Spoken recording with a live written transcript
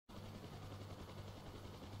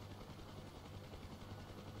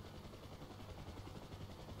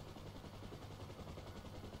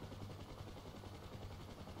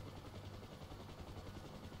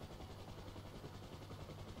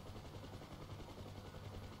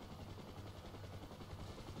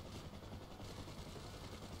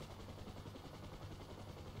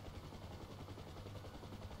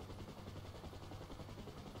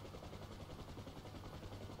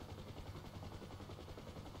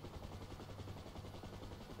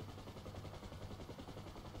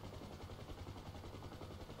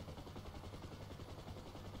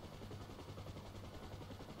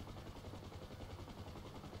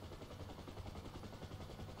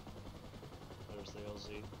There's the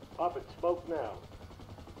LZ. Pop it, smoke now.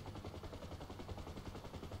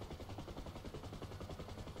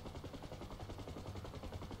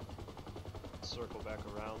 Circle back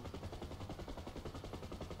around.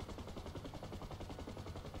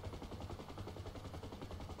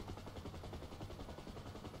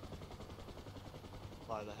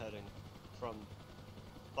 Apply the heading from,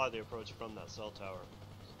 apply the approach from that cell tower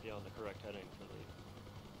to be on the correct heading for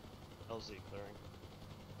the LZ clearing.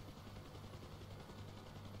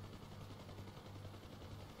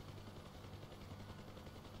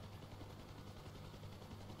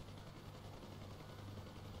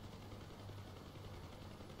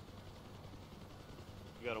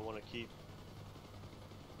 You gotta want to keep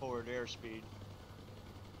forward airspeed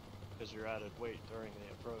because you're added weight during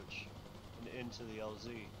the approach and into the LZ,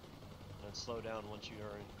 and then slow down once you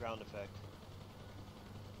are in ground effect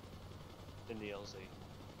in the LZ.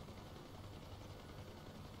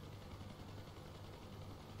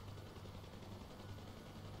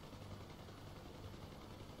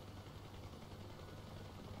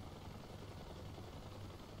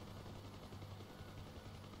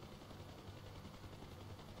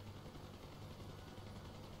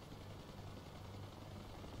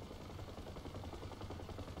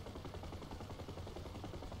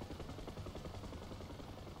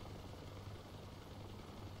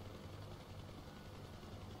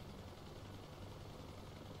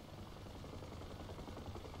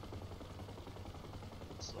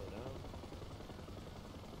 Slow down.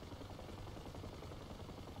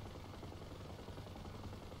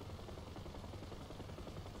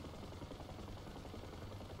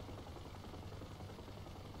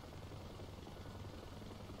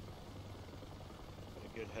 Got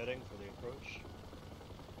a good heading for the approach.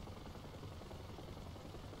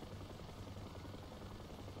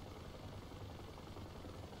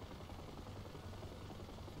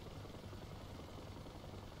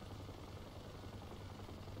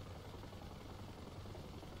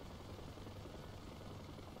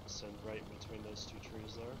 Send right between those two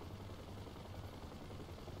trees there.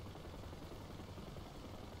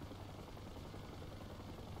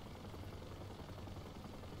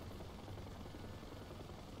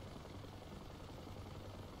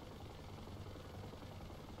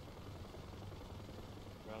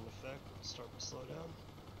 Ground effect, start to slow down.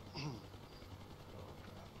 Oh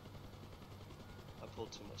crap. I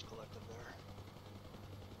pulled too much collective there.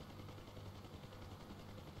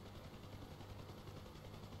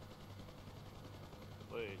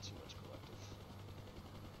 Way too much collective.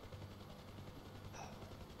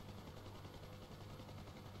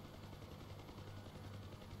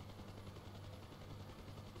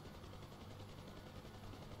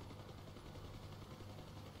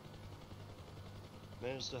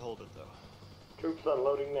 Managed to hold it though. Troops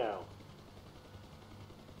unloading now.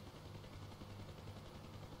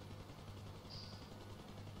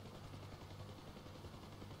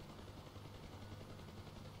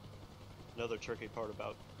 Another tricky part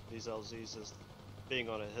about these LZs is being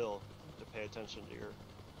on a hill to pay attention to your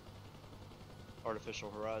artificial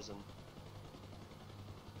horizon.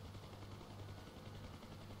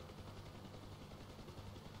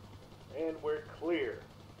 And we're clear.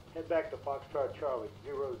 Head back to Foxtrot Charlie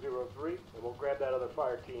 003 and we'll grab that other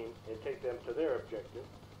fire team and take them to their objective,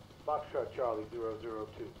 Foxtrot Charlie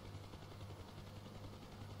 002.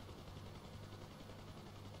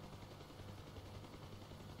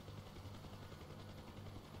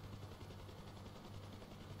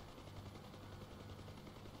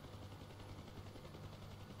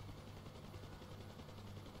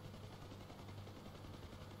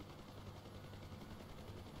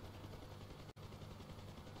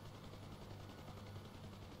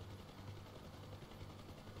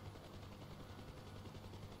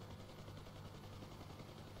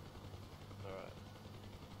 Alright.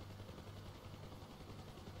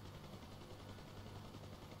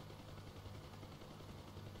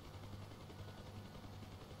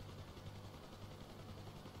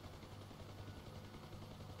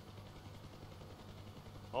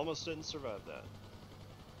 Almost didn't survive that.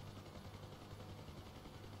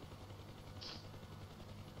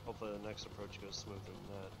 Hopefully the next approach goes smoother than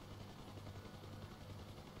that.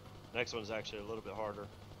 Next one's actually a little bit harder.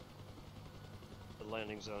 The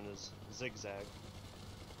landing zone is zigzag.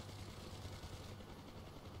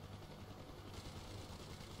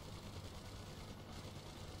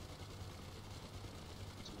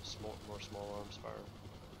 Some more small arms fire.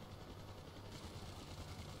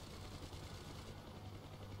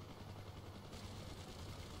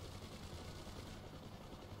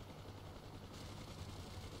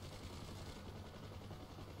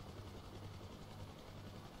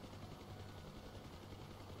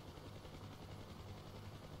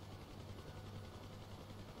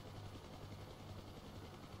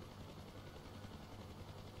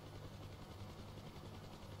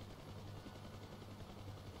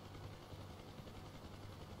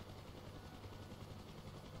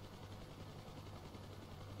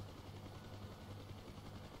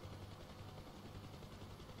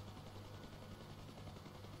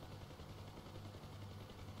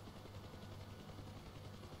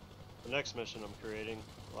 The next mission I'm creating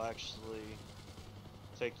will actually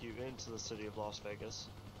take you into the city of Las Vegas.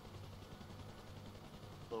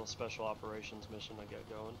 Little special operations mission I got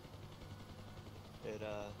going.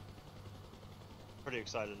 Pretty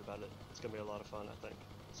excited about it. It's gonna be a lot of fun, I think.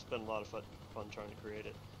 It's been a lot of fun trying to create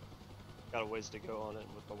it. Got a ways to go on it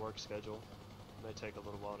with my work schedule. It may take a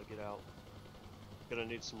little while to get out. Gonna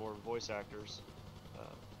need some more voice actors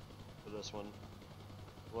for this one.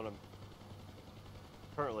 The one I'm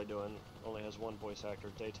currently doing only has one voice actor,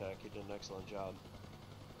 Daytech. He did an excellent job.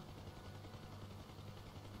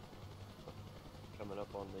 Coming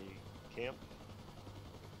up on the camp.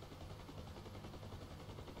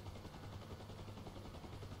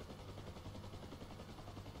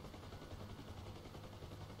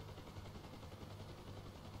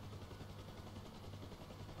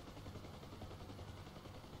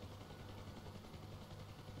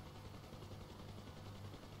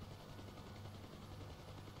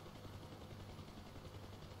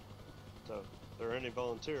 So, if there are any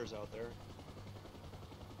volunteers out there,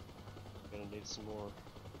 I'm gonna need some more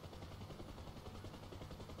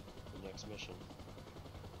for the next mission.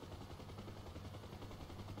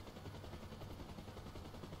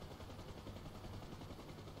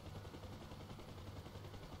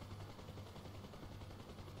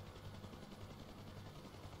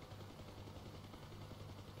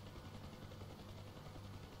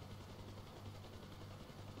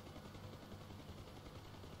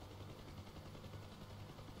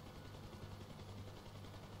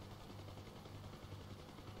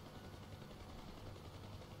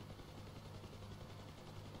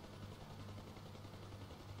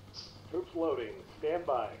 Troops loading. Stand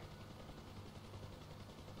by.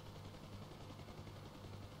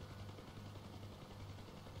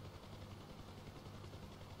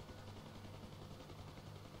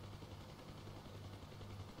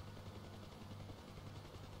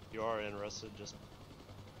 If you are interested, just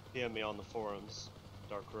PM me on the forums,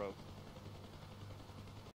 Dark Rope.